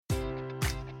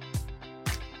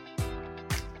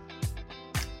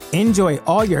Enjoy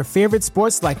all your favorite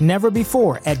sports like never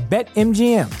before at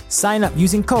BetMGM. Sign up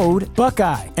using code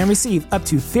Buckeye and receive up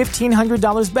to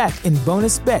 $1,500 back in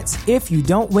bonus bets if you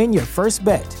don't win your first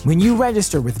bet. When you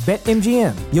register with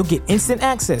BetMGM, you'll get instant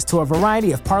access to a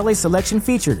variety of parlay selection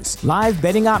features, live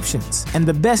betting options, and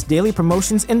the best daily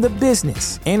promotions in the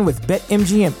business. And with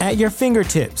BetMGM at your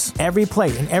fingertips, every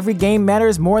play and every game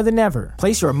matters more than ever.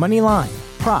 Place your money line,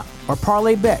 prop, or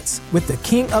parlay bets with the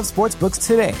king of sportsbooks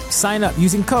today. Sign up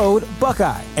using code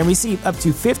Buckeye and receive up to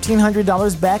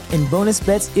 $1,500 back in bonus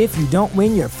bets if you don't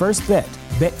win your first bet.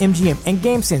 BetMGM and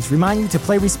GameSense remind you to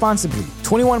play responsibly.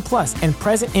 21 plus and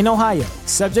present in Ohio,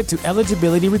 subject to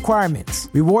eligibility requirements.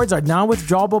 Rewards are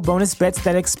non-withdrawable bonus bets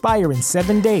that expire in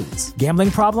 7 days. Gambling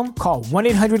problem? Call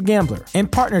 1-800-GAMBLER. In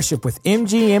partnership with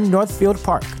MGM Northfield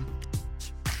Park.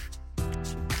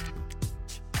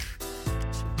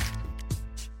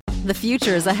 The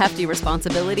future is a hefty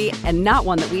responsibility and not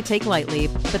one that we take lightly.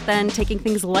 But then taking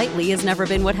things lightly has never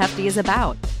been what Hefty is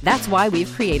about. That's why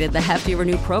we've created the Hefty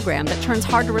Renew program that turns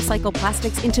hard-to-recycle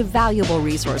plastics into valuable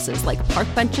resources like park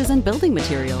benches and building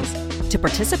materials. To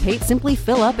participate, simply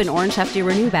fill up an orange Hefty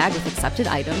Renew bag with accepted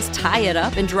items, tie it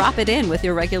up, and drop it in with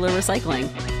your regular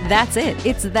recycling. That's it.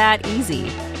 It's that easy.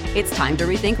 It's time to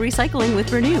rethink recycling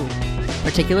with Renew.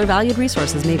 Particular valued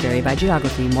resources may vary by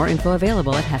geography. More info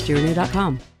available at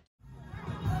heftyrenew.com.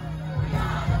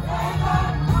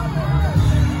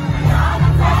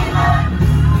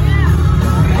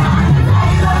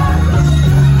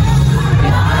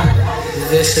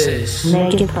 This is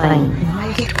Make It Plain.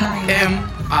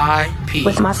 MIP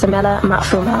With Masamela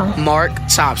Matfumo. Mark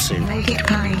Thompson. Make It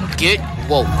Plain. Get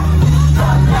woke.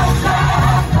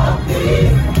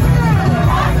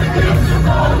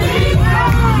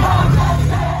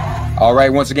 All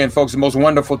right, once again, folks, the most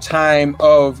wonderful time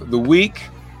of the week.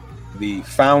 The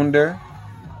founder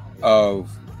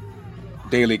of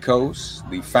Daily Kos,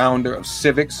 the founder of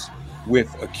Civics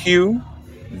with a Q,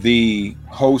 the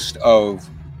host of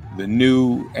the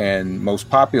new and most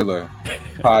popular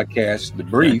podcast, The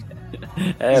Brief.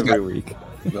 Every week.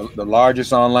 The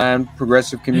largest online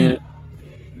progressive community,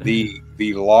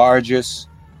 the largest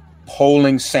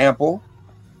polling sample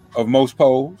of most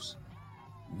polls,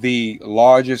 the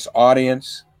largest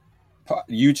audience,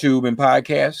 YouTube and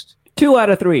podcast. 2 out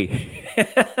of 3.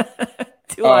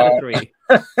 2 out of 3.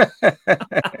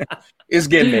 It's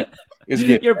getting it.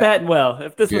 You're batting well.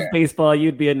 If this was baseball,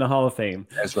 you'd be in the Hall of Fame.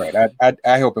 That's right.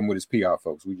 I help him with his PR,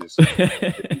 folks. We just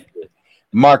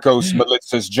Marcos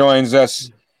Melitsas joins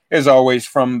us as always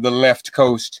from the left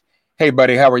coast. Hey,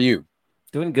 buddy, how are you?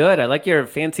 Doing good. I like your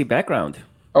fancy background.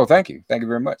 Oh, thank you. Thank you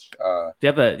very much. Do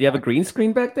you have a green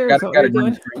screen back there? Got a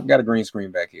green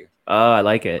screen back here. Oh, I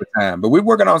like it. But we're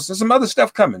working on some other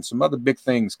stuff coming, some other big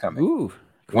things coming. Ooh,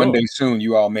 cool. One day soon,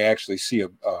 you all may actually see a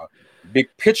big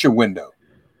picture window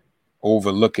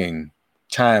overlooking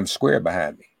Times Square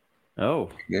behind me. Oh,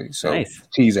 yeah, so nice.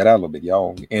 Tease that out a little bit,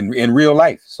 y'all. In real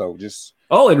life, so just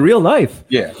in real life.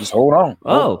 Yeah, just hold on.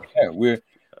 We're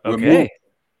okay.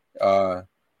 I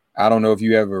don't know if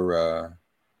you ever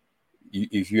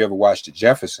watched the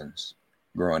Jeffersons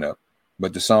growing up,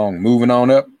 but the song "Moving On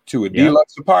Up to a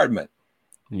Deluxe Apartment."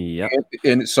 Yeah,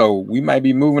 and so we might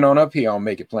be moving on up here on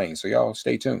Make It Plain. So y'all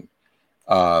stay tuned.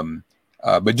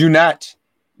 But do not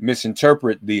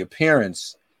misinterpret the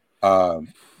appearance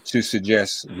to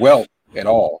suggest wealth at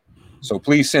all. So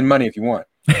please send money if you want.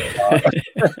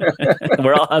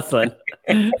 We're all hustling.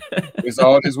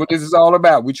 It's what this is all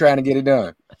about. We're trying to get it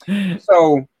done.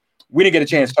 So we didn't get a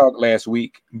chance to talk last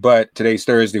week, but today's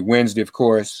Thursday. Wednesday, of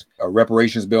course, a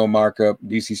reparations bill markup,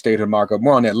 DC statehood markup.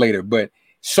 More on that later. But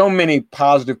so many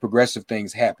positive, progressive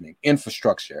things happening.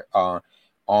 Infrastructure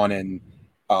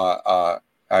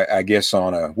I guess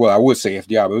I would say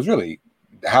FDR, but it was really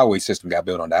the highway system got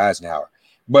built under Eisenhower.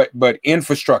 But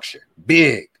infrastructure,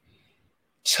 big,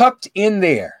 tucked in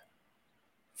there,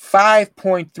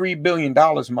 $5.3 billion,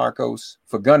 Marcos,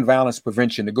 for gun violence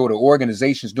prevention to go to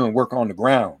organizations doing work on the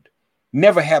ground.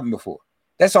 Never happened before.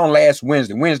 That's on last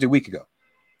Wednesday, a week ago.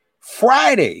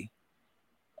 Friday,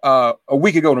 a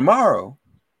week ago tomorrow,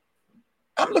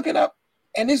 I'm looking up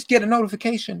and just get a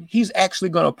notification. He's actually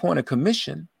going to appoint a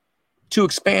commission to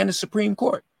expand the Supreme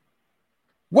Court.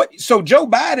 What? So Joe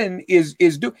Biden is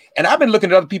doing, and I've been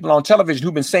looking at other people on television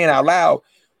who've been saying out loud,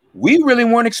 we really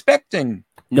weren't expecting.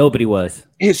 Nobody was.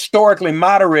 Historically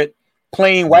moderate,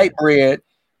 plain white bread,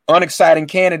 unexciting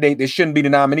candidate that shouldn't be the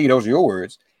nominee. Those are your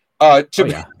words. To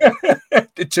do.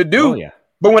 Oh, yeah.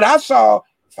 But when I saw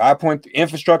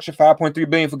infrastructure, $5.3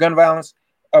 billion for gun violence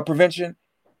prevention,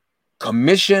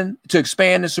 commission to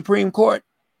expand the Supreme Court,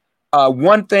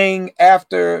 one thing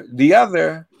after the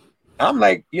other, I'm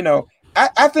like,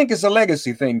 I think it's a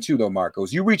legacy thing too, though,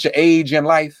 Marcos. You reach an age in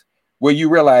life where you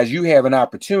realize you have an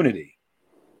opportunity.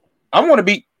 I want to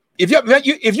be, if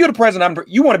you're the president,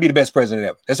 you want to be the best president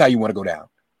ever. That's how you want to go down,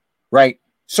 right?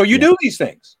 So you do these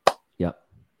things.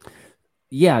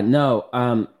 Yeah,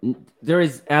 no, there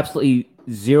is absolutely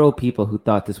zero people who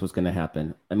thought this was going to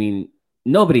happen. I mean,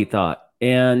 nobody thought.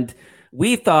 And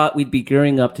we thought we'd be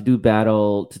gearing up to do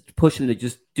battle, to push him to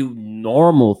just do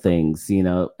normal things, and,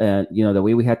 the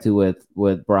way we had to with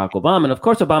Barack Obama. And of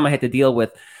course, Obama had to deal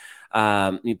with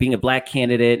being a black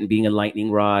candidate and being a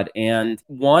lightning rod. And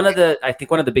I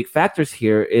think one of the big factors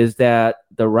here is that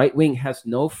the right wing has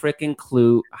no freaking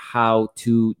clue how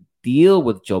to deal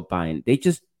with Joe Biden. They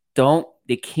just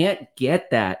they can't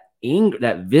get that anger,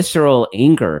 that visceral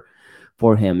anger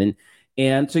for him.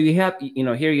 And so you have,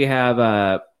 here you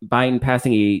have Biden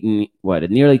passing a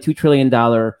nearly $2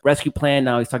 trillion rescue plan.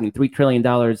 Now he's talking $3 trillion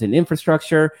in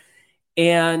infrastructure.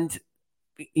 And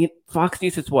Fox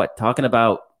News is talking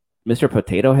about Mr.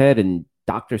 Potato Head and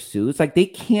Dr. Seuss. Like, they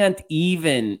can't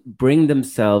even bring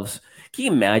themselves. Can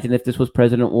you imagine if this was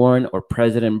President Warren or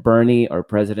President Bernie or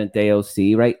President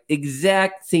AOC, right?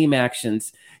 Exact same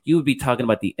actions. You would be talking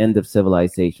about the end of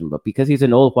civilization. But because he's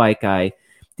an old white guy,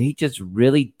 they just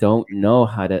really don't know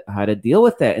how to deal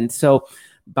with that. And so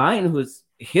Biden, who's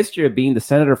history of being the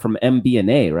senator from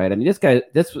MBNA, right? I mean, this guy,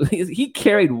 he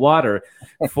carried water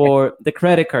for the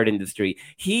credit card industry.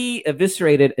 He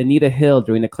eviscerated Anita Hill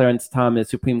during the Clarence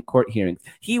Thomas Supreme Court hearings.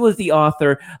 He was the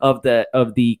author of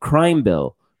the crime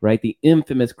bill, right? The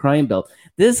infamous crime bill.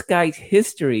 This guy's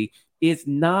history is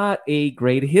not a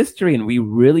great history, and we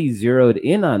really zeroed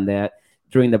in on that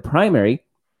during the primary.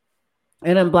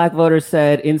 And then black voters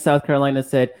in South Carolina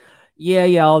said,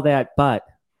 yeah, all that, but,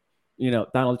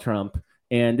 Donald Trump,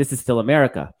 and this is still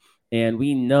America. And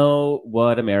we know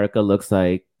what America looks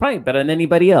like, probably better than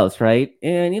anybody else, right?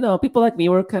 And, people like me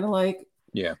were kind of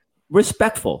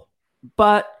respectful,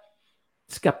 but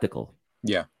skeptical.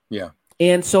 Yeah.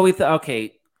 And so we thought,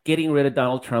 okay, getting rid of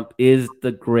Donald Trump is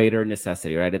the greater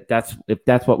necessity, right? If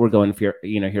that's what we're going for,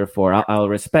 here for, I'll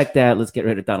respect that. Let's get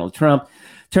rid of Donald Trump.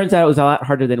 Turns out it was a lot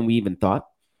harder than we even thought.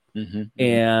 Mm-hmm.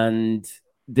 And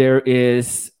there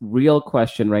is real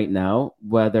question right now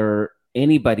whether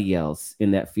anybody else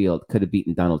in that field could have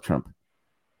beaten Donald Trump.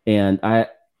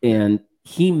 And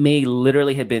he may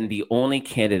literally have been the only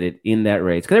candidate in that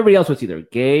race, because everybody else was either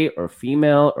gay or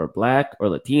female or black or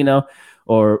Latino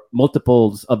or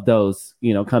multiples of those,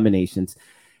 combinations.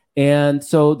 And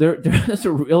so there's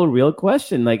a real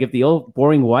question. Like, if the old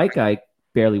boring white guy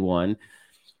barely won,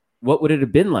 what would it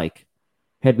have been like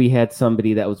had we had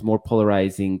somebody that was more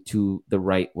polarizing to the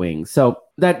right wing? So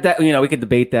that we could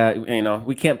debate that.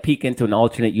 We can't peek into an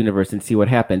alternate universe and see what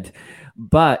happened.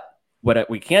 But what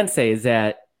we can say is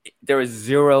that there is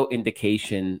zero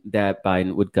indication that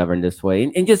Biden would govern this way.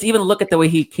 And just even look at the way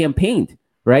he campaigned,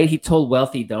 right? He told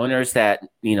wealthy donors that,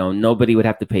 nobody would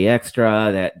have to pay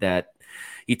extra, that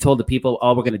he told the people,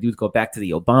 all we're going to do is go back to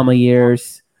the Obama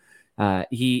years.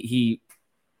 He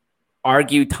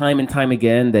argued time and time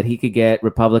again that he could get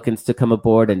Republicans to come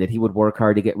aboard and that he would work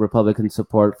hard to get Republican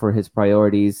support for his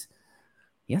priorities.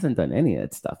 He hasn't done any of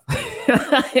that stuff.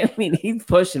 I mean, he's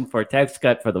pushing for a tax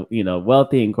cut for the,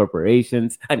 wealthy and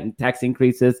corporations. I mean, tax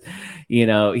increases.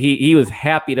 He was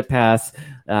happy to pass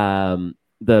the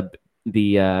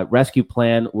rescue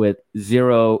plan with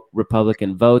 0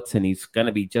 Republican votes, and he's going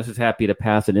to be just as happy to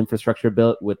pass an infrastructure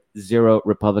bill with 0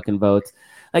 Republican votes.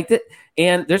 Like that,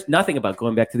 and there's nothing about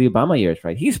going back to the Obama years,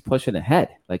 right? He's pushing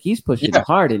ahead, like he's pushing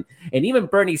hard, and even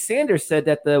Bernie Sanders said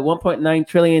that the $1.9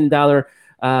 trillion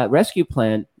rescue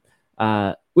plan,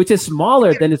 which is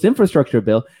smaller than his infrastructure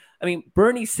bill. I mean,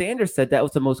 Bernie Sanders said that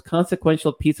was the most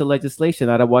consequential piece of legislation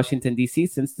out of Washington D.C.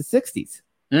 since the '60s.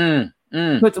 But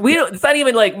it's not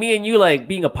even like me and you like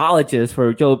being apologists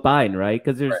for Joe Biden, right?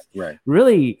 Because there's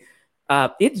really,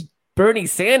 it's Bernie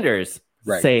Sanders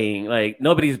saying like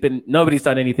nobody's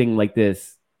done anything like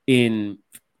this in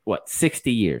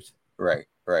 60 years. Right.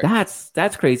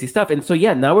 That's crazy stuff. And so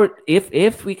now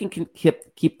if we can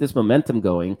keep this momentum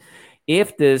going,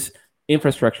 if this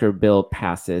infrastructure bill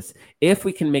passes, if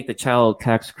we can make the child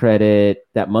tax credit,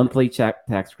 that monthly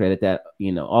tax credit that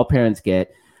all parents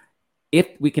get, if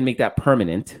we can make that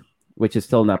permanent, which is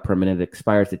still not permanent, it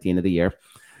expires at the end of the year.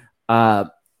 Right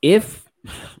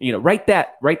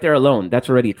there alone, that's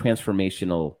already a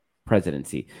transformational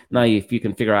presidency. Now, if you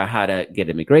can figure out how to get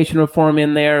immigration reform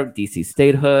in there, DC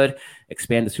statehood,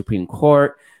 expand the Supreme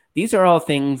Court, these are all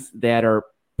things that are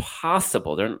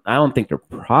possible. I don't think they're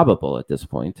probable at this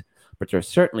point, but they're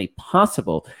certainly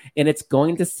possible. And it's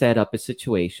going to set up a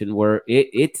situation where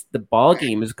the ball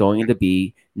game is going to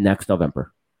be next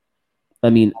November. I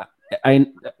mean,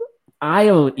 I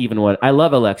don't even want. I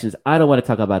love elections. I don't want to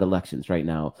talk about elections right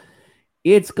now.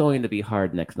 It's going to be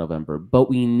hard next November, but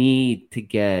we need to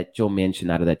get Joe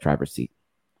Manchin out of that driver's seat.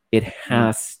 It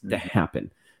has to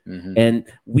happen. Mm-hmm. And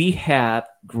we have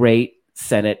great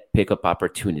Senate pickup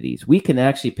opportunities. We can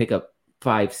actually pick up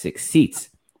 5-6 seats,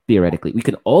 theoretically. We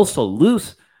can also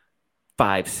lose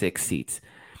 5-6 seats.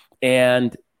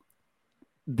 And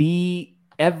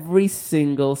every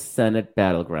single Senate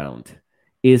battleground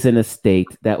is in a state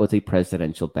that was a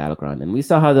presidential battleground. And we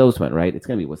saw how those went, right? It's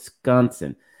going to be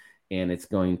Wisconsin, and it's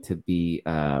going to be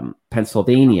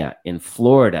Pennsylvania, and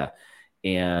Florida,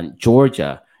 and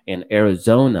Georgia, and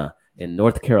Arizona, and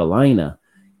North Carolina.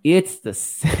 It's the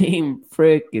same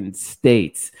freaking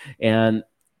states. And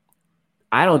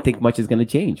I don't think much is going to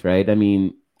change, right? I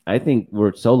mean, I think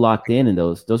we're so locked in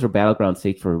those. Those are battleground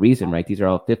states for a reason, right? These are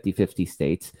all 50-50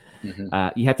 states.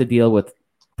 Mm-hmm. You have to deal with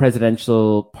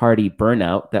presidential party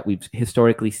burnout that we've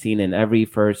historically seen in every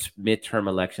first midterm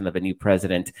election of a new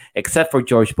president, except for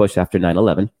George Bush after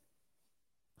 9/11.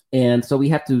 And so we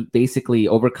have to basically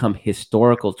overcome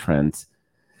historical trends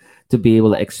to be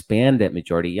able to expand that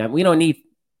majority. We don't need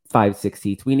 5-6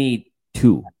 seats. We need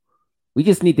 2. We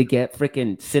just need to get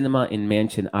freaking Sinema and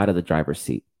Manchin out of the driver's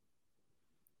seat.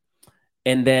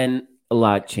 And then a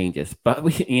lot changes. But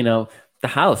the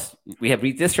House, we have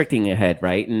redistricting ahead,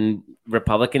 right? And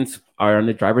Republicans are on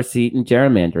the driver's seat and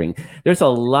gerrymandering. There's a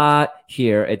lot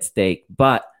here at stake,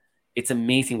 but it's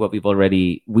amazing what I'm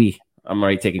already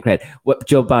taking credit, what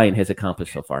Joe Biden has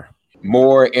accomplished so far.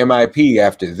 More MIP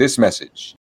after this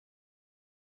message.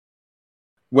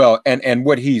 Well, and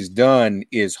what he's done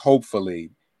is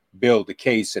hopefully build the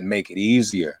case and make it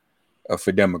easier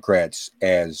for Democrats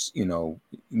as,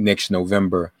 next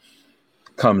November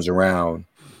comes around.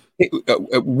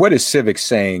 What is Civic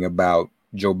saying about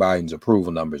Joe Biden's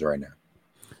approval numbers right now?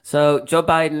 So Joe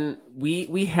Biden,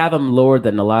 we have him lower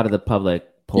than a lot of the public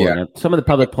polling. Yeah. Some of the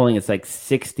public polling is like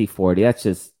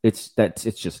 60-40.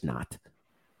 It's just not.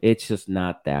 It's just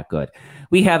not that good.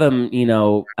 We have him,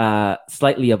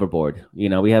 slightly overboard.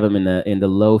 We have him in the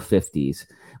low 50s,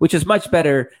 which is much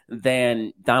better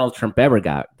than Donald Trump ever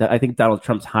got. I think Donald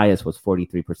Trump's highest was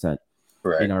 43%.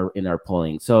 Right. in our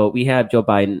polling. So we have Joe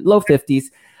Biden low 50s.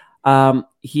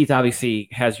 He's obviously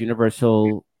has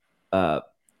universal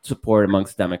support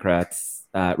amongst Democrats.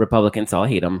 Republicans all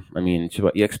hate him. I mean,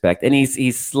 what you expect. And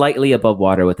he's slightly above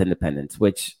water with independents,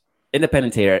 which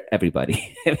independents hate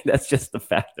everybody. I mean, that's just the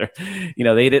factor.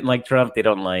 They didn't like Trump. They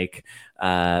don't like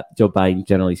Joe Biden,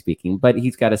 generally speaking. But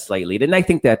he's got a slight lead, and I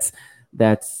think that's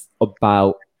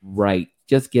about right,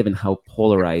 just given how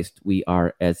polarized we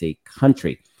are as a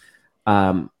country.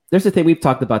 There's a thing, we've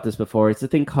talked about this before. It's a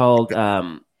thing called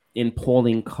in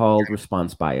polling called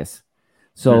response bias.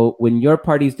 So when your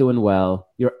party's doing well,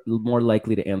 you're more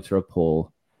likely to answer a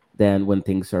poll than when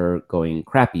things are going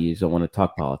crappy. You don't want to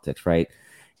talk politics, right?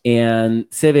 And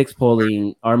Civic's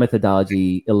polling, our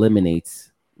methodology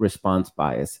eliminates response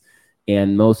bias.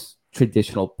 And most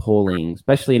traditional polling,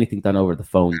 especially anything done over the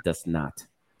phone, does not.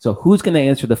 So who's going to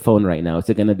answer the phone right now? Is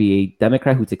it going to be a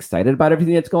Democrat who's excited about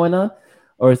everything that's going on?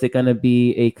 Or is it going to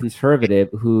be a conservative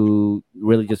who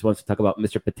really just wants to talk about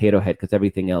Mr. Potato Head because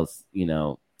everything else,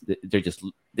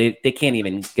 they can't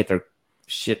even get their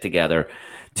shit together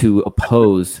to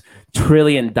oppose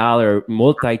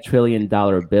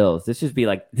multi-trillion-dollar bills. This is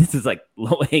like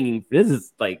low-hanging. This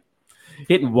is like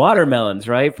hitting watermelons,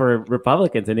 right, for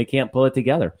Republicans, and they can't pull it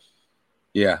together.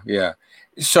 Yeah.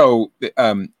 So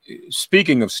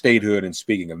speaking of statehood and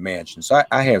speaking of Manchin, so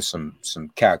I have some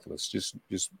calculus. Just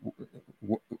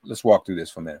let's walk through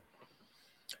this for a minute.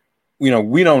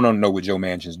 We don't know what Joe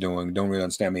Manchin's doing. Don't really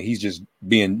understand. He's just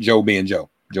being Joe Manchin.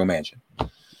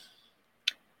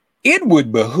 It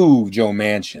would behoove Joe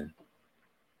Manchin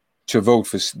to vote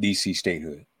for DC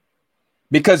statehood,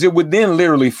 because it would then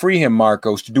literally free him,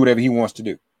 Marcos, to do whatever he wants to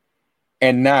do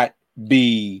and not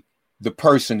be the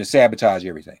person to sabotage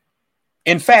everything.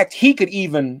 In fact, he could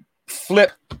even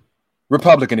flip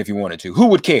Republican if he wanted to. Who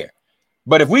would care?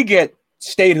 But if we get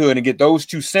statehood and get those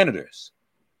 2 senators,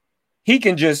 he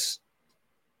can just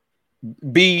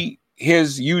be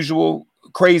his usual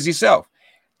crazy self.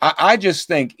 I just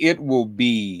think it will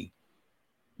be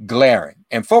glaring.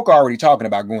 And folk are already talking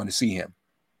about going to see him.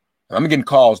 I'm getting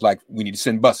calls like, we need to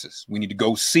send buses. We need to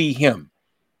go see him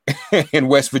in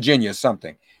West Virginia or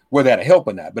something, whether that'll help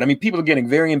or not. But I mean, people are getting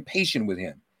very impatient with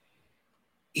him.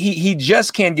 He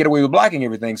just can't get away with blocking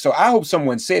everything. So I hope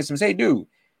someone says to him, hey, dude,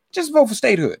 just vote for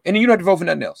statehood. And then you don't have to vote for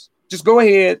nothing else. Just go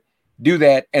ahead, do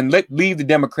that, and leave the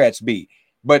Democrats be.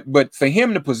 But for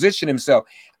him to position himself,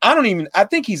 I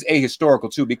think he's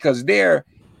ahistorical too, because there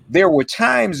there were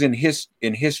times in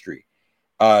history,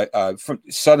 from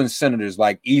Southern senators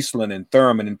like Eastland and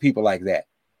Thurman and people like that,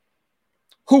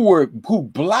 who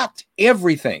blocked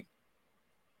everything.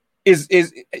 Is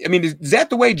that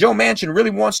the way Joe Manchin really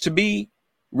wants to be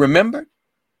remembered?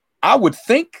 I would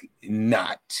think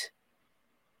not.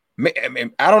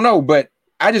 I don't know, but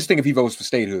I just think if he votes for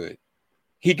statehood,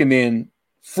 he can then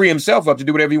free himself up to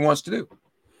do whatever he wants to do.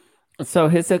 So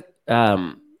his, which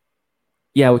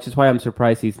is why I'm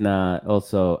surprised he's not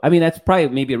also. I mean, that's probably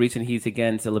maybe a reason he's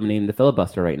against eliminating the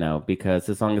filibuster right now, because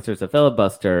as long as there's a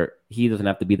filibuster, he doesn't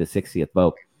have to be the 60th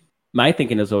vote. My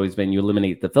thinking has always been, you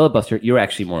eliminate the filibuster, you're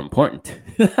actually more important.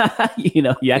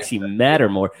 You actually matter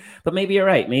more. But maybe you're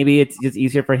right. Maybe it's just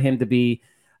easier for him to be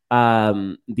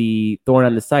the thorn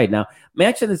on the side. Now,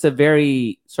 Manchin is a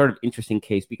very sort of interesting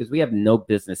case because we have no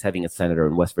business having a senator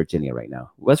in West Virginia right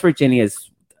now. West Virginia is,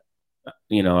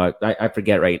 I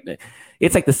forget, right?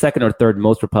 It's like the second or third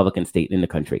most Republican state in the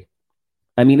country.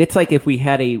 I mean, it's like if we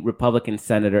had a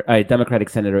Democratic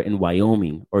senator in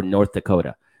Wyoming or North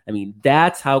Dakota. I mean,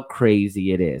 that's how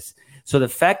crazy it is. So the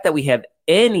fact that we have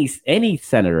any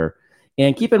senator,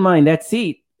 and keep in mind that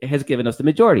seat has given us the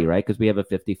majority, right? Because we have a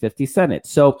 50-50 Senate.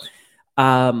 So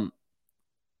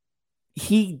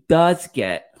he does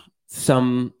get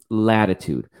some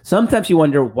latitude. Sometimes you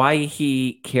wonder why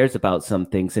he cares about some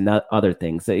things and not other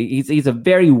things. He's a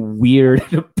very weird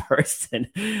person.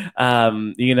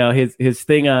 His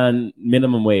thing on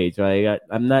minimum wage, right?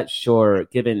 I'm not sure,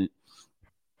 given...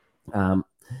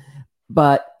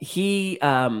 But his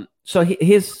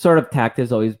sort of tact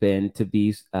has always been to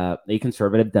be a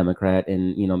conservative Democrat,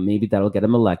 and maybe that'll get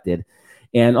him elected.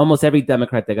 And almost every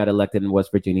Democrat that got elected in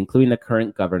West Virginia, including the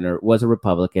current governor, was a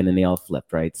Republican, and they all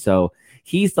flipped, right? So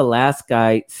he's the last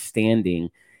guy standing,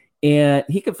 and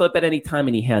he can flip at any time,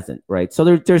 and he hasn't, right?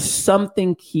 So there's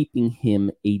something keeping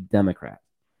him a Democrat,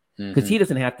 because he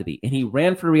doesn't have to be. And he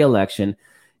ran for re-election.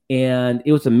 And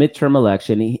it was a midterm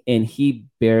election, and he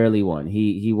barely won.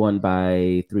 He won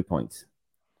by 3 points.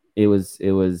 It was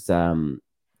the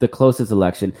closest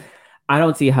election. I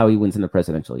don't see how he wins in the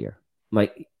presidential year.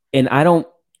 And I don't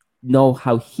know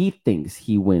how he thinks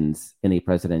he wins in a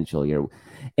presidential year.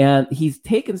 And he's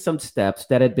taken some steps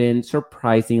that have been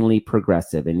surprisingly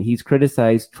progressive, and he's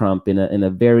criticized Trump in a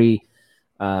very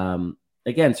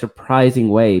again, surprising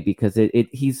way, because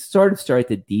he's sort of started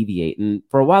to deviate. And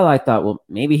for a while I thought, well,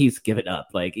 maybe he's given up.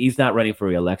 Like, he's not running for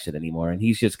re-election anymore, and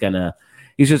he's just gonna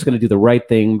do the right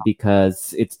thing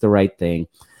because it's the right thing.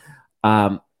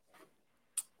 And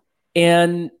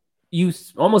you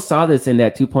almost saw this in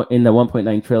that in the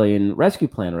 1.9 trillion rescue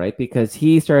plan, right? Because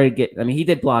he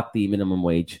did block the minimum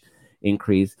wage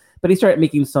increase, but he started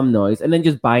making some noise, and then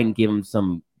just Biden gave him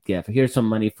some gift. Here's some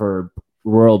money for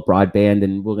rural broadband,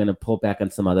 and we're going to pull back on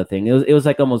some other thing. It was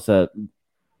like almost a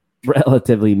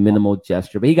relatively minimal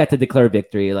gesture, but he got to declare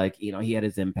victory. He had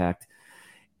his impact,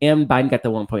 and Biden got the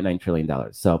 $1.9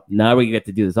 trillion. So now we get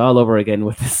to do this all over again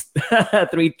with this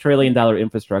 $3 trillion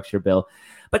infrastructure bill.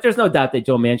 But there's no doubt that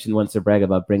Joe Manchin wants to brag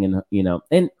about bringing,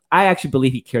 and I actually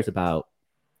believe he cares about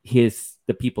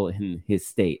the people in his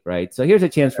state, right? So here's a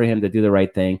chance for him to do the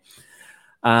right thing.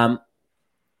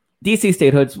 DC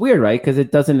statehood's weird, right? Because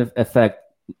it doesn't affect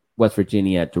West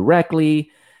Virginia directly.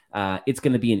 It's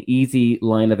going to be an easy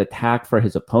line of attack for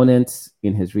his opponents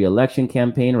in his re-election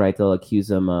campaign, right? They'll accuse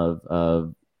him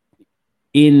of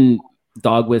in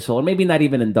dog whistle, or maybe not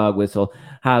even in dog whistle,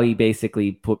 how he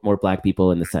basically put more black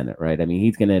people in the Senate, right? I mean,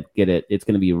 he's going to get it. It's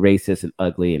going to be racist and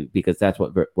ugly, and because that's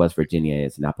what West Virginia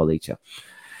is in Appalachia.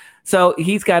 So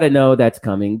he's got to know that's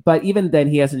coming. But even then,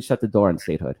 he hasn't shut the door on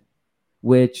statehood,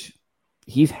 which...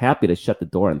 he's happy to shut the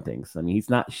door on things. I mean, he's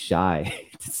not shy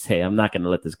to say, I'm not going to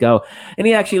let this go. And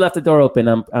he actually left the door open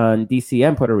on DC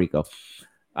and Puerto Rico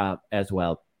as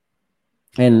well.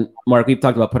 And Mark, we've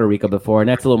talked about Puerto Rico before, and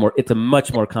that's it's a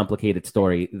much more complicated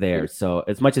story there. So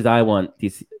as much as I want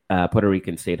DC, Puerto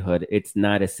Rican statehood, it's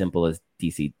not as simple as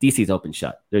DC. DC's open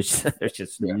shut. There's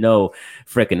just no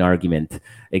frickin' argument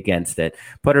against it.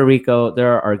 Puerto Rico,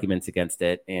 there are arguments against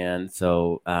it. And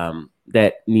so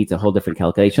that needs a whole different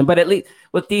calculation. But at least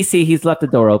with DC, he's left the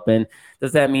door open.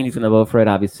 Does that mean he's going to vote for it?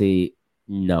 Obviously,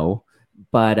 no.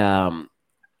 But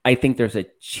I think there's a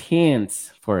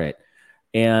chance for it.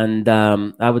 And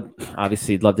I would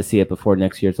obviously love to see it before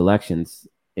next year's elections.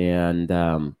 And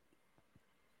I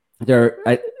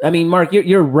mean, Mark,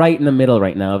 you're right in the middle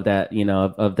right now of that,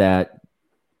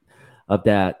 of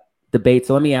that debate.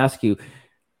 So let me ask you: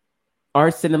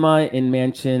 are Sinema and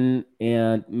Manchin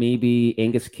and maybe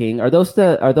Angus King, are those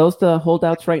the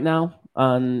holdouts right now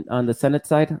on the Senate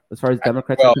side as far as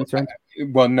Democrats are concerned?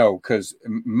 Well, no, because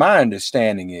my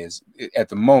understanding is at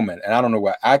the moment, and I don't know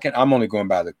why I'm only going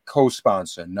by the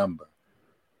co-sponsor number.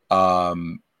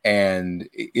 And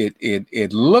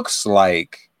it looks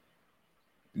like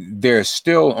there's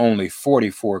still only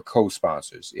 44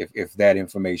 co-sponsors, if that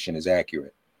information is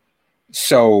accurate.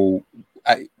 So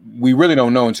we really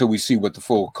don't know until we see what the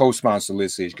full co-sponsor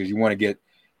list is, because you want to get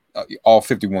all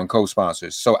 51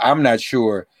 co-sponsors. So I'm not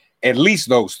sure. At least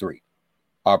those three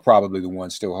are probably the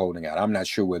ones still holding out. I'm not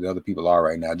sure where the other people are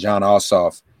right now. John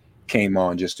Ossoff came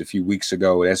on just a few weeks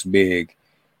ago. That's big.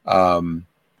 I'm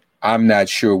not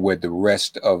sure what the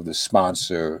rest of the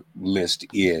sponsor list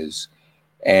is.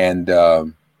 And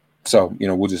so,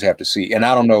 we'll just have to see. And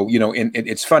I don't know, and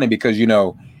it's funny because,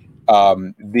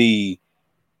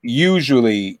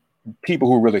 usually people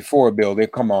who are really for a bill, they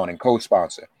come on and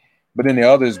co-sponsor. But then the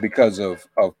others, because of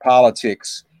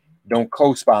politics, don't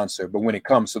co-sponsor. But when it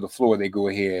comes to the floor, they go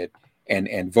ahead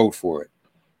and vote for it.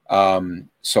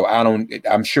 So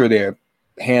I'm sure there are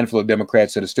a handful of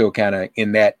Democrats that are still kind of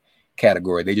in that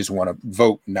category. They just want to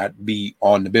vote, not be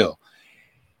on the bill.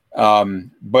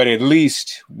 But at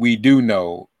least we do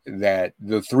know that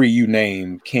the three you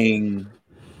named, King,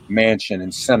 Manchin,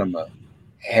 and Sinema,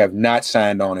 have not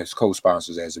signed on as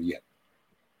co-sponsors as of yet.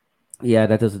 Yeah,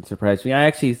 that doesn't surprise me. I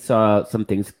actually saw some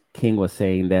things King was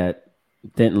saying that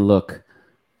didn't look.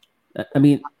 I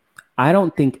mean, I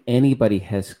don't think anybody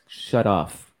has shut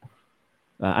off.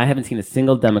 I haven't seen a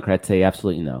single Democrat say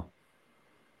absolutely no.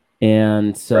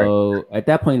 And so At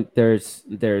that point, there's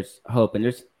hope, and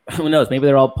there's who knows, maybe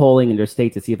they're all polling in their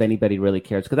state to see if anybody really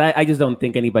cares. Because I just don't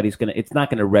think it's not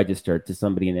going to register to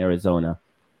somebody in Arizona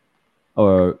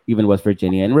or even West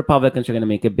Virginia. And Republicans are going to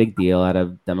make a big deal out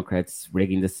of Democrats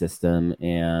rigging the system.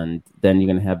 And then you're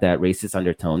going to have that racist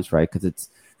undertones, right? Because it's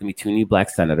going to be two new black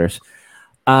senators.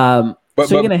 But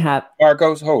you're going to have...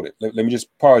 Marcos, hold it. Let me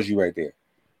just pause you right there.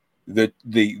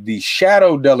 The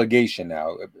shadow delegation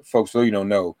now, folks, so you don't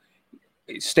know,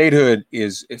 statehood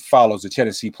follows the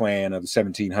Tennessee plan of the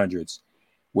 1700s,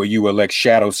 where you elect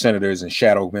shadow senators and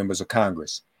shadow members of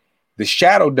Congress. The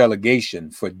shadow delegation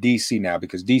for DC now,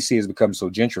 because DC has become so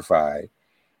gentrified,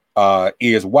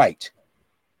 is white.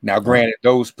 Now, granted,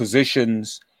 those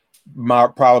positions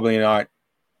probably aren't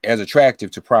as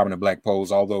attractive to prominent black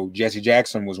polls, although Jesse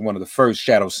Jackson was one of the first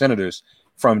shadow senators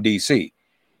from DC.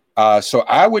 So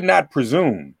I would not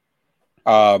presume,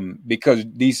 because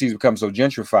DC's become so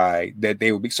gentrified, that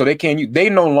they will be, so they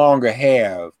no longer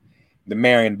have the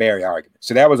Marion Barry argument.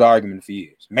 So that was an argument for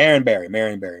years. Marion Barry.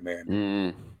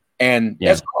 And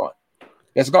that's gone.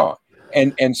 That's gone.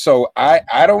 And so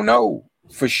I don't know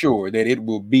for sure that it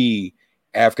will be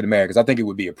African Americans. I think it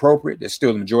would be appropriate. There's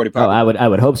still the majority population. I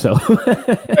would hope so.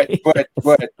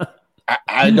 but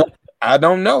I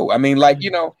don't know. I mean,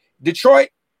 Detroit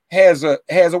has a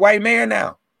white mayor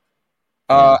now.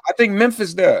 I think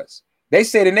Memphis does. They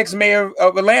say the next mayor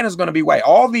of Atlanta is going to be white.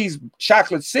 All these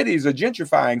chocolate cities are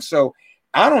gentrifying. So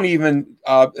I don't even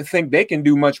think they can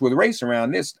do much with race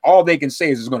around this. All they can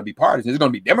say is it's going to be partisan. It's going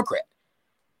to be Democrat.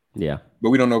 Yeah.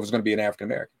 But we don't know if it's going to be an African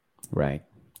American.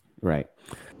 Right.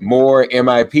 More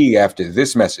MIP after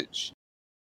this message.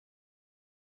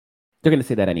 They're going to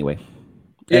say that anyway.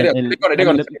 Yeah,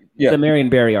 the Marion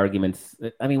Barry arguments.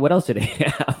 I mean, what else do they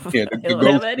have? Yeah, they don't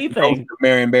have anything.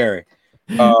 Marion Barry.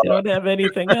 They don't have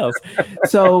anything else.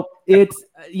 So it's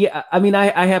I mean,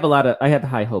 I have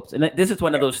high hopes, and this is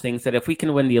one of those things that if we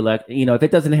can win the election, if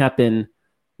it doesn't happen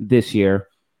this year,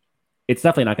 it's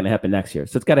definitely not going to happen next year.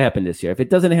 So it's got to happen this year. If it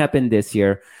doesn't happen this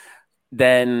year,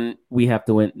 then we have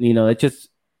to win. It just,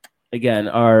 again,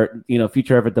 our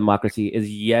future of our democracy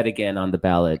is yet again on the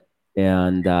ballot,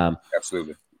 and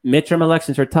absolutely, midterm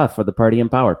elections are tough for the party in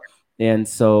power. And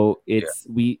so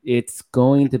it's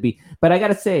going to be, but I got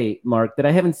to say, Mark, that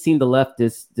I haven't seen the left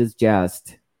this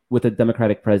jazzed with a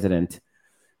Democratic president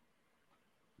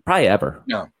probably ever.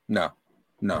 No.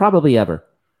 Probably ever.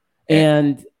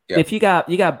 And if you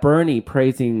got Bernie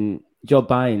praising Joe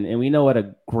Biden, and we know what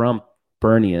a grump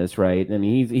Bernie is, right? I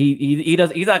mean,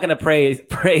 he's not going to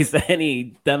praise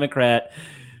any Democrat,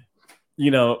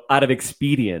 out of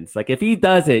expedience. Like if he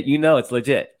does it, it's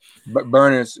legit. But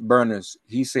Berners,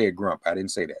 he said grump. I didn't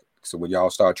say that. So when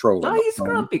y'all start trolling, oh, he's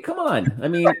grumpy. Come on. I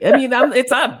mean, it's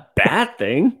not a bad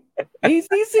thing. He's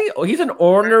an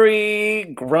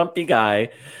ornery, grumpy guy,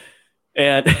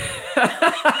 and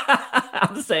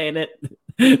I'm saying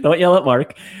it. Don't yell at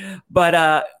Mark. But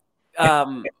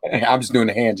I'm just doing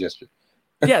the hand gesture.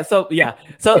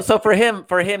 So for him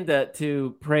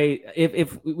to pray,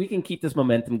 if we can keep this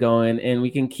momentum going and we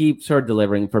can keep sort of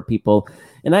delivering for people,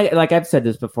 and I've said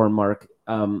this before, Mark,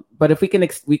 but if we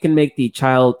can make the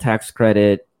child tax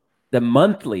credit the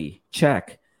monthly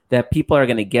check that people are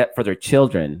going to get for their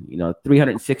children,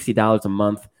 $360 a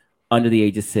month under the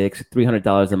age of 6,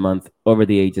 $300 a month over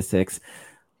the age of 6.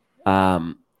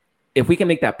 If we can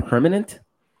make that permanent,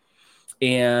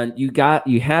 and you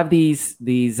have these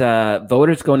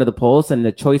voters going to the polls, and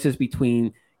the choices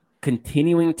between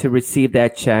continuing to receive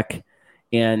that check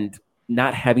and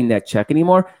not having that check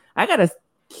anymore, I got a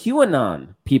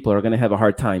QAnon people are going to have a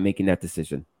hard time making that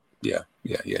decision. Yeah.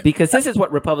 Because this is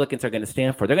what Republicans are going to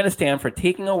stand for. They're going to stand for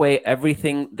taking away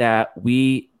everything that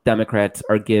we Democrats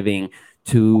are giving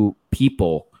to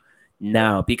people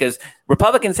now, because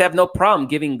Republicans have no problem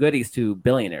giving goodies to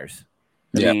billionaires.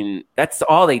 I mean, that's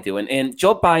all they do. And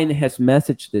Joe Biden has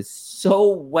messaged this so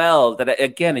well that,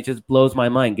 again, it just blows my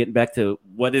mind. Getting back to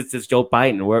what is this Joe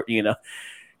Biden? Where,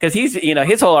 because he's,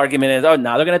 his whole argument is,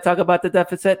 now they're going to talk about the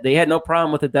deficit. They had no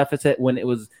problem with the deficit when it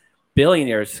was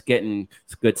billionaires getting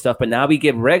good stuff, but now we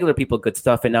give regular people good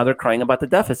stuff, and now they're crying about the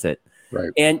deficit.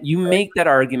 Right. And you make that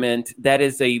argument that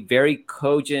is a very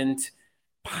cogent,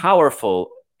 powerful,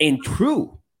 and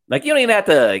true. Like, you don't even have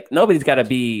to, nobody's got to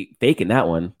be faking that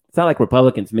one. It's not like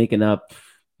Republicans making up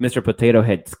Mr. Potato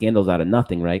Head scandals out of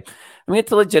nothing, right? I mean,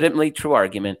 it's a legitimately true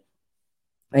argument.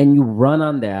 And you run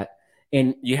on that,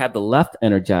 and you have the left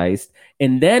energized.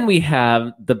 And then we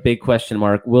have the big question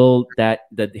mark. Will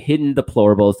the hidden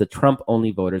deplorables, the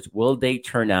Trump-only voters, will they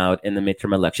turn out in the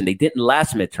midterm election? They didn't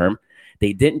last midterm.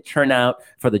 They didn't turn out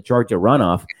for the Georgia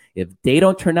runoff. If they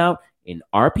don't turn out and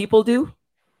our people do,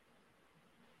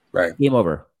 right, game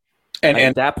over. And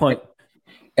at that point,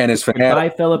 and it's goodbye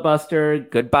filibuster.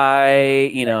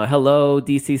 Goodbye, hello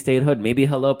DC statehood. Maybe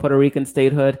hello Puerto Rican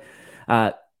statehood.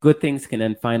 Good things can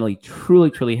then finally truly,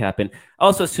 truly happen.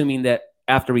 Also assuming that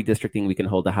after redistricting, we can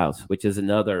hold the House, which is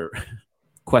another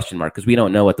question mark because we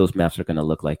don't know what those maps are going to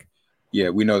look like. Yeah,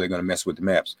 we know they're going to mess with the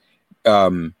maps.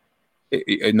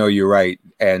 No, you're right.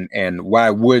 And why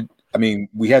would,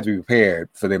 we have to be prepared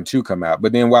for them to come out.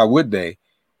 But then why would they?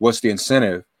 What's the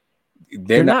incentive?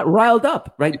 They're not riled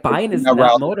up, right? Biden is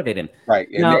not motivated. Right.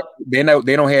 And now,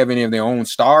 they don't have any of their own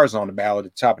stars on the ballot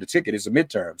at the top of the ticket. It's a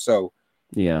midterm. So,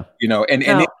 yeah, and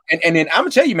then I'm gonna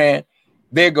tell you, man,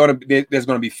 there's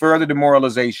gonna be further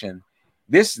demoralization.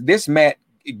 This Matt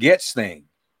Gaetz thing,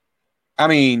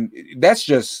 that's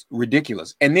just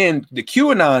ridiculous. And then the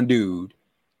QAnon dude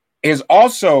has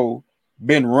also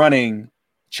been running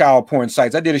child porn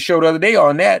sites. I did a show the other day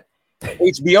on that.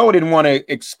 HBO didn't want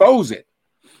to expose it,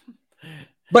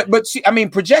 but see,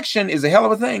 projection is a hell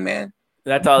of a thing, man.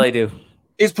 That's all they do.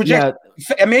 It's projection.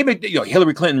 Yeah. And maybe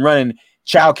Hillary Clinton running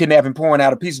child kidnapping porn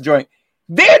out of piece of joint.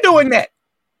 They're doing that.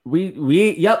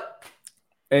 Yep.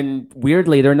 And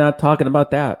weirdly, they're not talking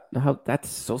about that. That's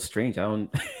so strange.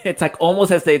 It's like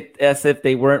almost as if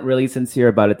they weren't really sincere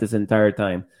about it this entire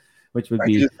time, which would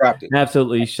be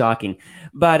absolutely shocking.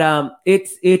 But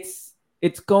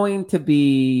it's going to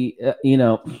be,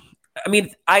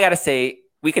 I got to say,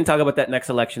 we can talk about that next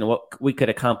election and what we could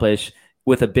accomplish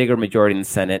with a bigger majority in the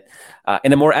Senate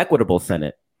and a more equitable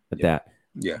Senate at that.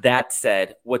 Yeah. That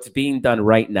said, what's being done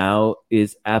right now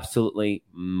is absolutely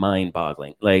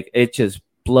mind-boggling. Like, it just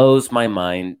blows my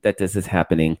mind that this is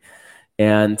happening.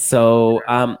 And so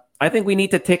I think we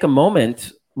need to take a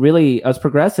moment, really, as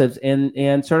progressives,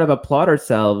 and sort of applaud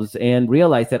ourselves and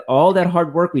realize that all that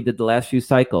hard work we did the last few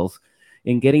cycles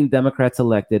in getting Democrats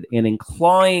elected and in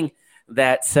clawing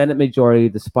that Senate majority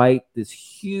despite this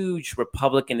huge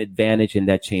Republican advantage in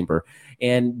that chamber,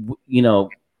 and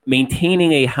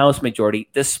maintaining a House majority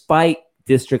despite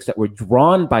districts that were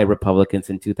drawn by Republicans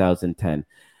in 2010,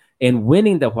 and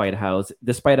winning the White House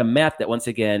despite a map that once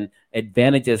again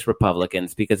advantages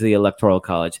Republicans because of the Electoral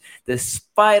College.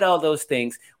 Despite all those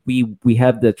things, we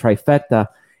have the trifecta,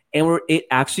 and it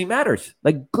actually matters.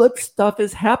 Like, good stuff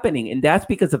is happening, and that's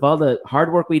because of all the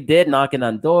hard work we did, knocking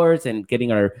on doors and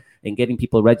getting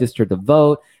people registered to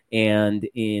vote, and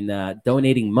in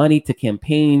donating money to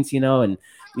campaigns, and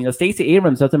Stacey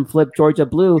Abrams doesn't flip Georgia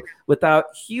blue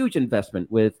without huge investment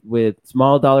with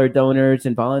small dollar donors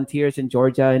and volunteers in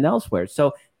Georgia and elsewhere.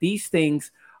 So these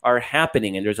things are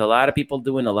happening, and there's a lot of people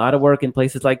doing a lot of work in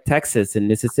places like Texas and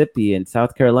Mississippi and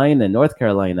South Carolina and North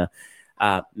Carolina,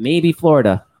 maybe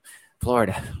Florida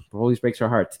always breaks our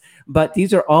hearts. But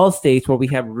these are all states where we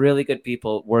have really good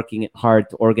people working hard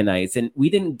to organize. And we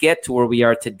didn't get to where we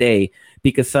are today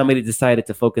because somebody decided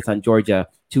to focus on Georgia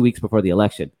 2 weeks before the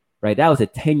election, right? That was a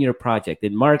 10-year project.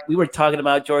 And Mark, we were talking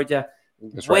about Georgia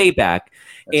way back.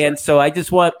 And so I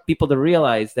just want people to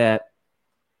realize that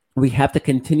we have to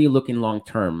continue looking long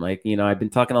term. Like, I've been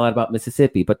talking a lot about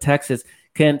Mississippi, but Texas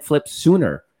can flip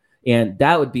sooner. And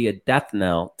that would be a death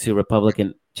knell to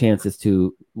Republican chances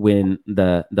to win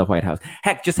the White House.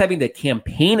 Heck, just having the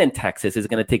campaign in Texas is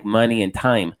going to take money and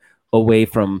time away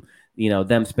from,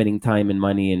 them spending time and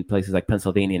money in places like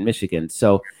Pennsylvania and Michigan.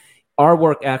 So our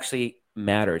work actually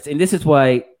matters. And this is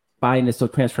why Biden is so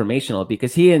transformational,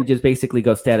 because he can just basically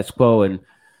go status quo and,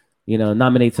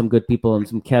 nominate some good people in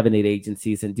some cabinet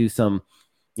agencies and do some,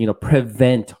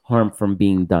 prevent harm from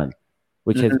being done,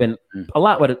 which has been a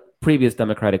lot what previous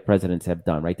Democratic presidents have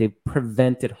done, right? They've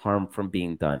prevented harm from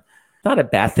being done. Not a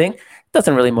bad thing. It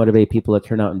doesn't really motivate people to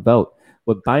turn out and vote.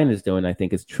 What Biden is doing, I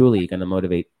think, is truly going to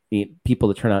motivate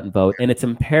people to turn out and vote. And it's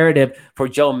imperative for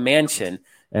Joe Manchin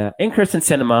and Kyrsten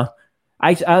Sinema.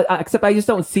 Except I just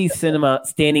don't see Sinema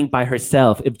standing by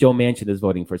herself if Joe Manchin is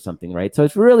voting for something, right? So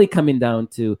it's really coming down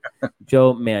to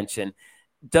Joe Manchin.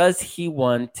 Does he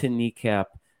want to kneecap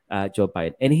Joe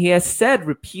Biden? And he has said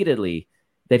repeatedly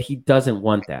that he doesn't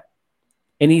want that.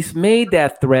 And he's made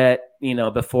that threat,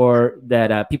 before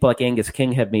that people like Angus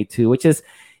King have made too, which is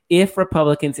if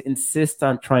Republicans insist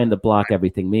on trying to block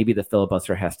everything, maybe the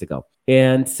filibuster has to go.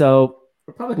 And so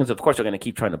Republicans, of course, are going to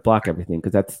keep trying to block everything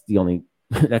because that's the only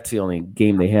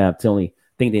game they have. It's the only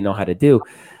thing they know how to do.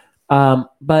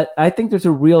 But I think there's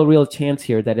a real chance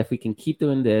here that if we can keep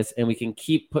doing this and we can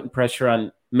keep putting pressure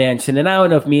on Manchin, and I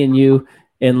don't know if me and you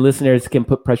and listeners can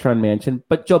put pressure on Manchin,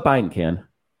 but Joe Biden can.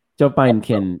 Joe Biden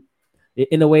can,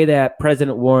 in a way that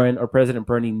President Warren or President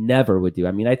Bernie never would do.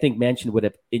 I mean, I think Manchin would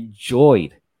have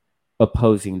enjoyed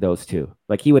opposing those two.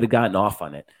 Like, he would have gotten off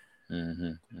on it.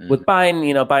 With Biden,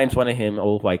 Biden's one of him,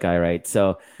 old white guy, right?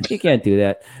 So he can't do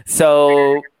that.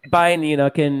 So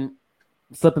Biden, can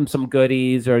slip him some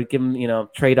goodies or give him,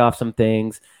 trade off some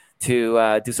things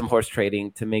to do some horse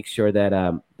trading to make sure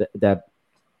that that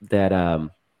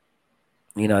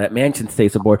Manchin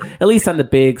stays aboard, at least on the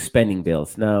big spending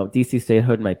bills. Now, DC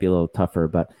statehood might be a little tougher,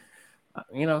 but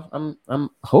I'm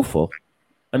hopeful.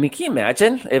 I mean, can you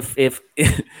imagine if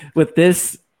with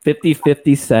this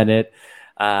 50-50 Senate,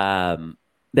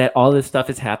 that all this stuff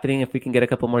is happening, if we can get a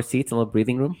couple more seats and a little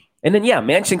breathing room? And then,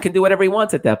 Manchin can do whatever he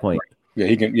wants at that point. Yeah,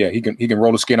 he can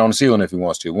roll the skin on the ceiling if he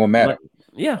wants to. It won't matter.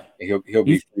 Yeah. He'll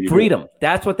be freedom.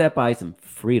 That's what that buys him.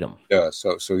 Freedom. Yeah,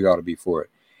 so he ought to be for it.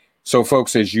 So,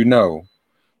 folks, as you know,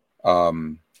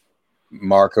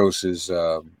 Marcos's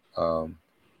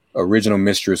original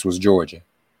mistress was Georgia.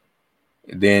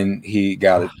 Then he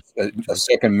got a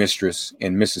second mistress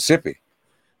in Mississippi.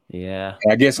 Yeah.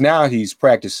 And I guess now he's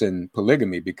practicing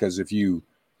polygamy, because if you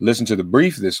listen to the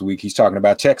brief this week, he's talking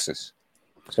about Texas.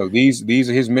 So these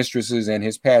are his mistresses and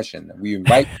his passion. We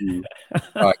invite you,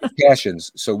 his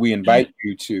passions. So we invite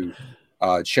you to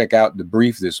check out the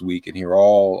brief this week and hear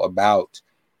all about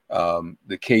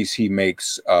the case he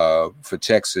makes for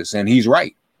Texas. And he's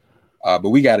right. But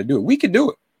we got to do it. We can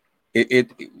do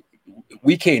it.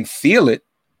 We can't feel it.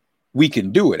 We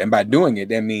can do it. And by doing it,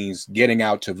 that means getting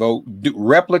out to vote,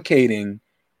 replicating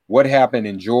what happened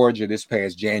in Georgia this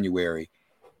past January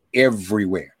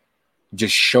everywhere.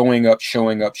 Just showing up,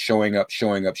 and showing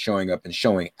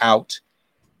out,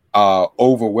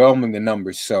 overwhelming the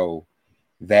numbers so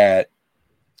that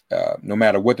no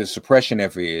matter what the suppression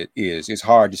effort is, it's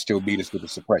hard to still beat us with the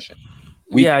suppression.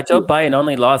 Joe Biden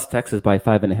only lost Texas by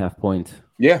 5.5 points.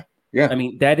 Yeah. I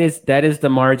mean, that is the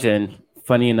margin,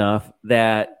 funny enough,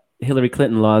 that Hillary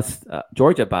Clinton lost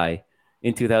Georgia by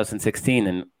in 2016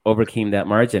 and overcame that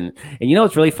margin. And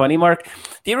it's really funny, Mark.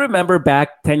 Do you remember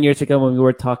back 10 years ago when we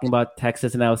were talking about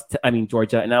Texas and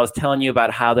Georgia, and I was telling you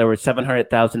about how there were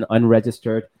 700,000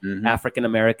 unregistered African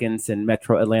Americans in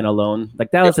Metro Atlanta alone? Like,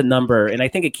 that was a number, and I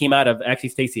think it came out of actually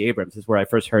Stacey Abrams is where I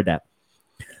first heard that.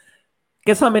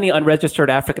 Guess how many unregistered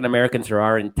African Americans there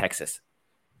are in Texas?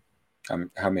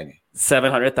 How many?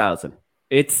 700,000.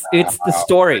 It's the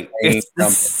story. It's the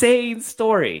same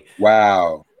story.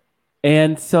 Wow.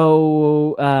 And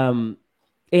so,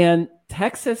 and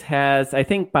Texas has, I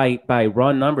think by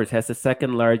raw numbers, has the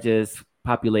second largest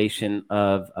population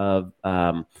of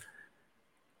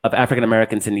African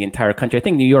Americans in the entire country. I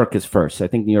think New York is first. I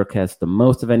think New York has the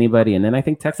most of anybody, and then I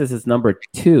think Texas is number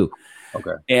 2.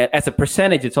 Okay. And as a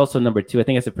percentage, it's also number 2. I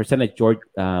think as a percentage,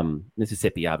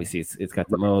 Mississippi obviously it's got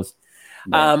the most.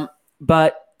 Right.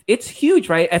 But it's huge,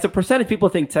 right? As a percentage, people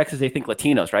think Texas, they think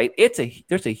Latinos, right?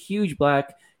 There's a huge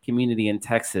Black community in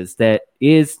Texas that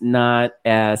is not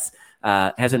as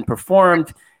hasn't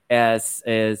performed as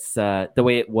the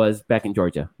way it was back in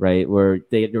Georgia, right? Where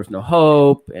there was no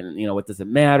hope, and what does it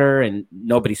matter? And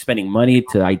nobody's spending money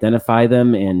to identify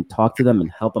them and talk to them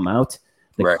and help them out.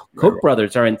 The Koch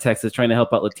brothers are in Texas trying to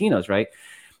help out Latinos, right?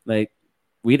 Like,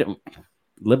 we don't,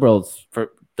 liberals,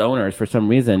 for donors, for some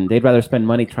reason, they'd rather spend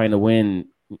money trying to win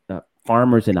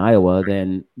farmers in Iowa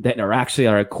than are actually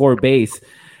our core base,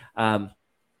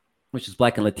 which is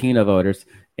Black and Latino voters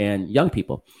and young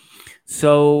people.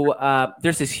 So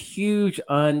there's this huge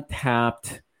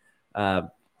untapped,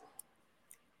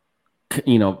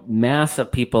 mass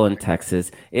of people in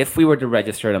Texas. If we were to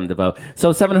register them to vote,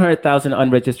 so 700,000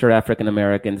 unregistered African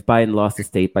Americans. Biden lost the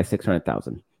state by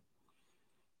 600,000,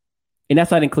 and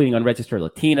that's not including unregistered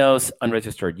Latinos,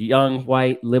 unregistered young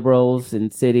white liberals in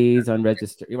cities,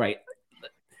 unregistered. Right.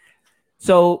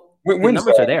 So the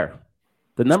numbers are there.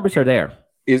 The numbers are there.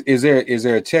 Is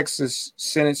there a Texas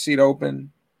Senate seat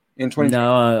open in 2020?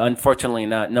 No, unfortunately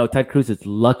not. No, Ted Cruz is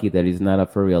lucky that he's not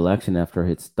up for re-election after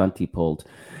his stunt he pulled.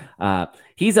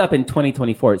 He's up in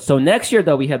 2024. So next year,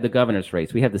 though, we have the governor's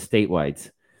race. We have the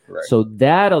statewides. Right. So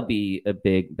that'll be a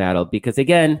big battle because,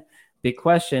 again, big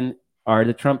question, are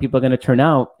the Trump people going to turn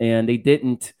out? And they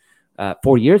didn't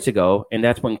 4 years ago, and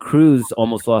that's when Cruz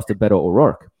almost lost to Beto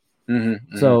O'Rourke.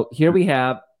 Mm-hmm. So here we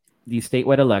have these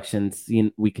statewide elections.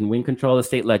 We can win control of the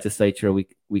state legislature.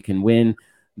 We can win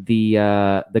the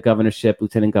governorship,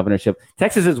 lieutenant governorship.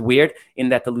 Texas is weird in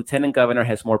that the lieutenant governor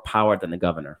has more power than the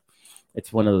governor.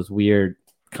 It's one of those weird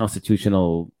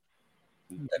constitutional,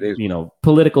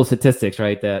 political statistics,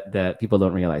 right? That people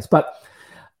don't realize. But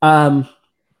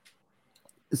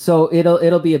so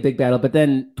it'll be a big battle. But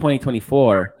then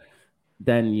 2024,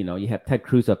 then you have Ted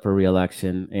Cruz up for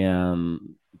re-election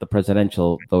and the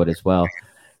presidential vote as well.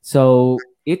 So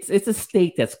it's a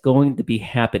state that's going to be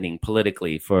happening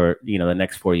politically for the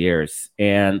next 4 years.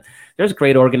 And there's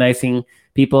great organizing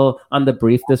people. On the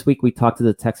brief this week, we talked to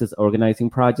the Texas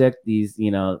Organizing Project. These,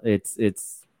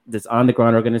 it's this on the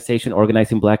ground organization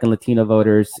organizing Black and Latino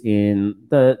voters in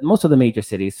most of the major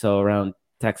cities. So around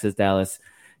Texas, Dallas,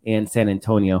 and San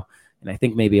Antonio, and I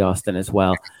think maybe Austin as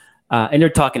well. And they're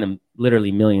talking to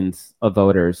literally millions of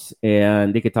voters,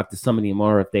 and they could talk to so many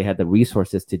more if they had the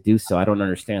resources to do so. I don't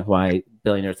understand why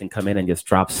billionaires can come in and just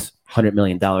drops $100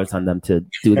 million on them to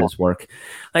do this work.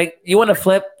 Like, you want to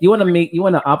flip, you want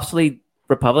to obsolete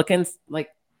Republicans, like,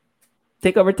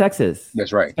 take over Texas.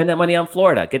 That's right. Spend that money on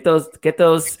Florida. Get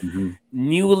those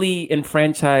newly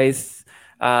enfranchised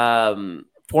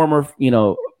former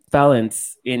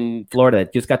felons in Florida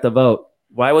that just got the vote.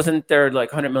 Why wasn't there like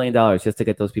 $100 million just to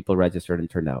get those people registered and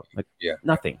turned out?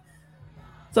 Nothing.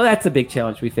 So that's a big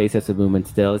challenge we face as a movement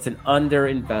still. It's an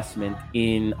underinvestment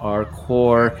in our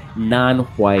core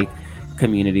non-white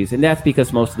communities. And that's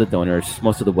because most of the donors,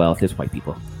 most of the wealth is white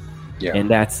people. Yeah. And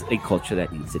that's a culture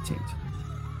that needs to change.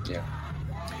 Yeah.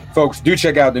 Folks, do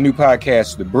check out the new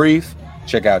podcast, The Brief.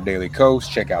 Check out Daily Kos.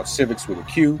 Check out Civics with a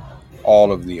Q.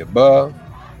 All of the above.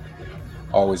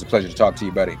 Always a pleasure to talk to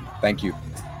you, buddy. Thank you.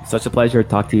 Such a pleasure.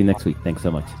 Talk to you next week. Thanks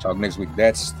so much. Talk next week.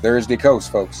 That's Thursday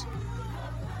Coast, folks.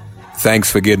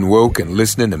 Thanks for getting woke and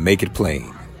listening to Make It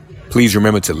Plain. Please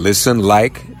remember to listen,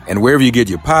 like, and wherever you get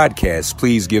your podcasts,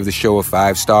 please give the show a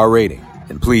 5-star rating.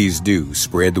 And please do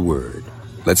spread the word.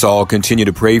 Let's all continue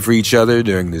to pray for each other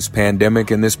during this pandemic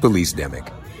and this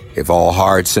police-demic. If all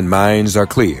hearts and minds are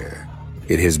clear,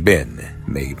 it has been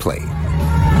made plain.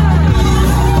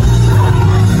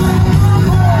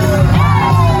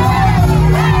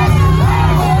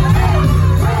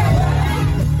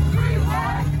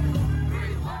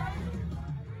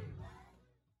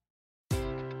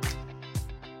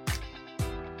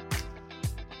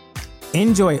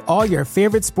 Enjoy all your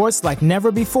favorite sports like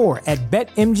never before at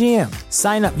BetMGM.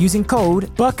 Sign up using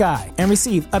code Buckeye and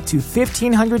receive up to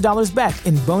 $1,500 back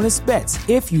in bonus bets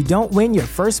if you don't win your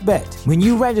first bet. When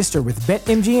you register with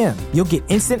BetMGM, you'll get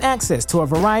instant access to a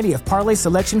variety of parlay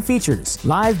selection features,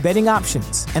 live betting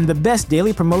options, and the best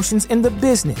daily promotions in the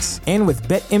business. And with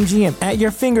BetMGM at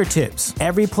your fingertips,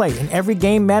 every play and every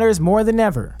game matters more than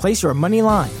ever. Place your money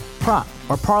line, prop,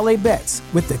 or parlay bets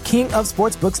with the king of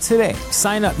sportsbooks today.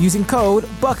 Sign up using code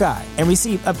Buckeye and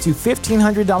receive up to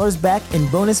 $1,500 back in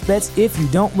bonus bets if you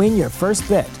don't win your first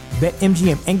bet.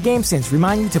 BetMGM and GameSense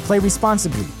remind you to play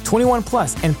responsibly. 21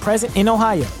 plus and present in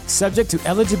Ohio, subject to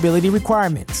eligibility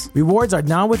requirements. Rewards are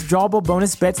non-withdrawable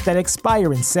bonus bets that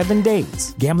expire in 7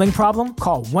 days. Gambling problem?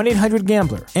 Call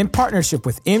 1-800-GAMBLER. In partnership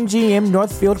with MGM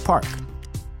Northfield Park.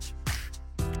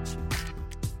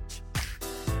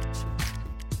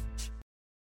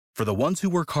 For the ones who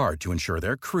work hard to ensure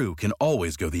their crew can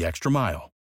always go the extra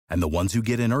mile, and the ones who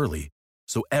get in early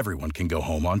so everyone can go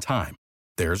home on time,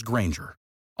 there's Grainger,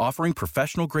 offering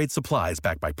professional-grade supplies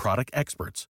backed by product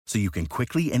experts so you can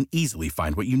quickly and easily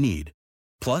find what you need.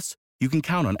 Plus, you can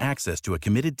count on access to a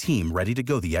committed team ready to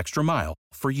go the extra mile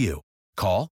for you.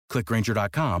 Call, Click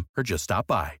Grainger.com or just stop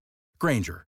by.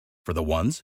 Grainger, for the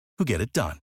ones who get it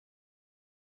done.